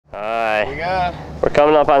Yeah. We're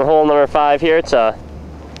coming up on hole number 5 here. It's a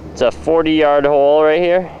 40-yard hole right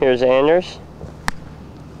here. Here's Anders.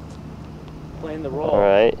 Playing the role. All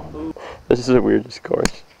right. Ooh. This is the weirdest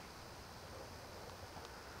course.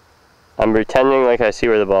 I'm pretending like I see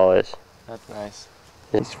where the ball is. That's nice.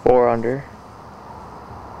 It's 4 under.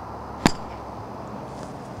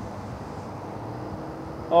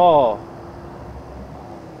 Oh.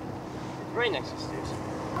 It's right next to Stew's.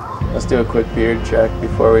 Let's do a quick beard check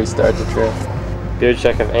before we start the trip. Beard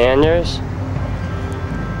check of Anders.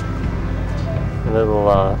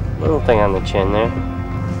 Little thing on the chin there.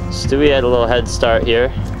 Stewbie had a little head start here.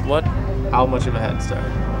 What? How much of a head start?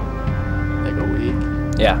 Like a week?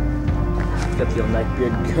 Yeah. Got the old neck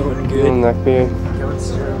beard going good. Neck beard. Going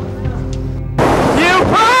strong. You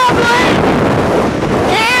probably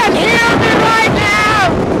can't hear me right now,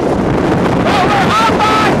 but we're up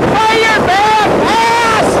on Fire Bear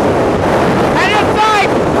Pass, and it's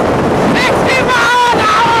like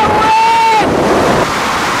 60-mile-an-hour wind!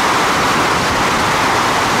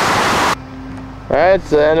 Alright, it's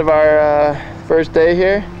the end of our first day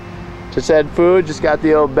here. Just had food, just got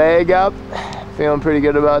the old bag up. Feeling pretty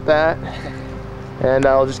good about that. And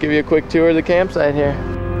I'll just give you a quick tour of the campsite here.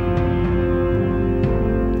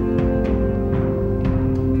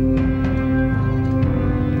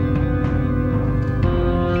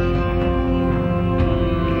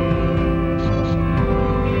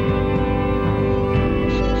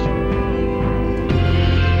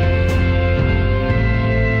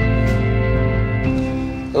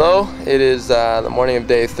 Hello, it is the morning of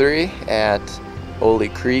day 3 at Ole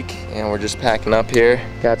Creek, and we're just packing up here.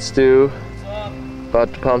 Got Stu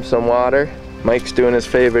about to pump some water. Mike's doing his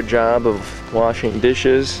favorite job of washing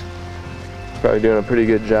dishes. Probably doing a pretty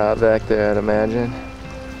good job back there, I'd imagine.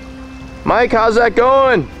 Mike, how's that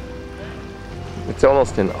going? It's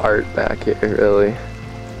almost an art back here, really.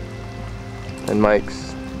 And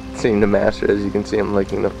Mike's seemed to master it, as you can see him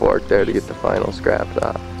licking the fork there to get the final scraps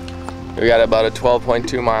off. We got about a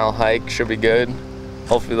 12.2 mile hike, should be good.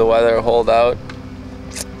 Hopefully the weather will hold out.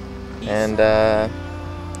 And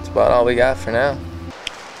that's about all we got for now.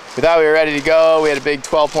 We thought we were ready to go. We had a big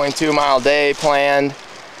 12.2 mile day planned.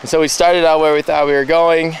 And so we started out where we thought we were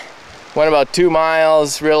going. Went about 2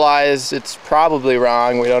 miles, realized it's probably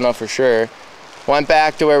wrong, we don't know for sure. Went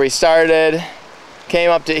back to where we started, came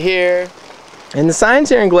up to here. And the signs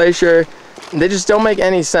here in Glacier, they just don't make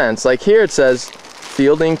any sense. Like here it says,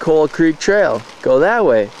 Fielding Coal Creek Trail, go that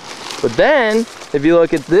way. But then, if you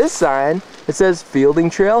look at this sign, it says Fielding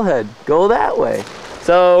Trailhead, go that way.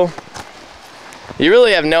 So, you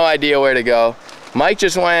really have no idea where to go. Mike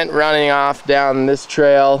just went running off down this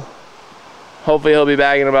trail. Hopefully he'll be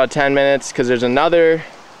back in about 10 minutes because there's another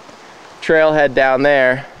trailhead down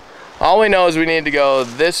there. All we know is we need to go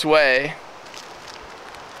this way.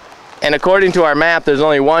 And according to our map, there's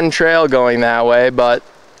only one trail going that way, but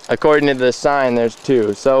according to the sign, there's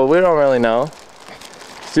 2. So we don't really know.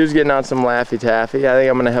 Stu's getting on some Laffy Taffy. I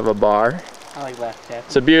think I'm gonna have a bar. I like Laffy Taffy.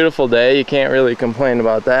 It's a beautiful day. You can't really complain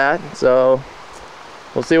about that. So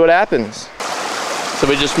we'll see what happens. So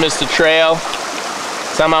we just missed a trail.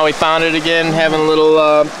 Somehow we found it again, having a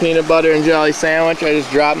little peanut butter and jelly sandwich. I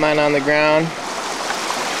just dropped mine on the ground.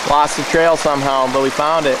 Lost the trail somehow, but we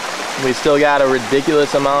found it. We still got a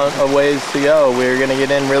ridiculous amount of ways to go. We're gonna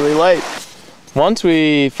get in really late. Once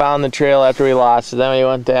we found the trail after we lost it, then we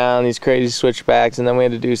went down these crazy switchbacks, and then we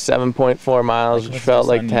had to do 7.4 miles, which felt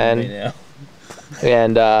like 10.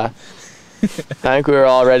 And I think we were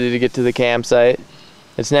all ready to get to the campsite.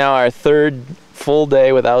 It's now our 3rd full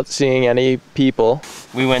day without seeing any people.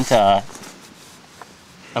 We went a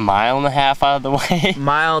mile and a half out of the way.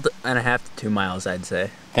 Mile and a half to 2 miles, I'd say.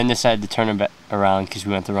 Then decided to turn it around because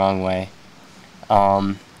we went the wrong way.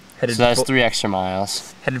 So that's 3 extra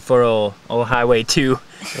miles. Headed for old Highway 2.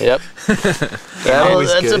 Yep.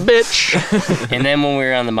 That's a bitch. And then when we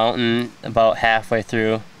were on the mountain, about halfway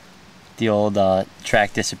through, the old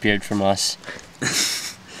track disappeared from us.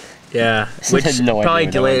 Yeah, which no probably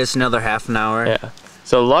delayed us another half an hour. Yeah.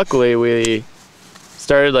 So luckily we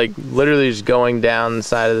started like literally just going down the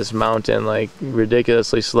side of this mountain like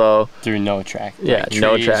ridiculously slow. Through no track. Yeah, like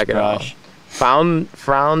no trees, track at all. Found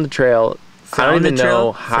the trail. I don't even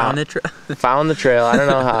know how. Found the trail. I don't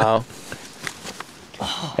know how.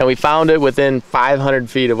 And we found it within 500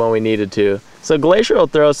 feet of when we needed to. So Glacier will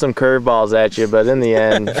throw some curveballs at you, but in the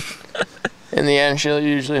end, she'll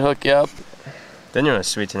usually hook you up. Dinner was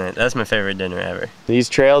sweet tonight. That's my favorite dinner ever. These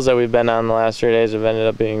trails that we've been on the last 3 days have ended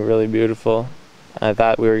up being really beautiful. I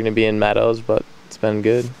thought we were going to be in meadows, but it's been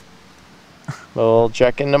good. We'll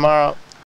check in tomorrow.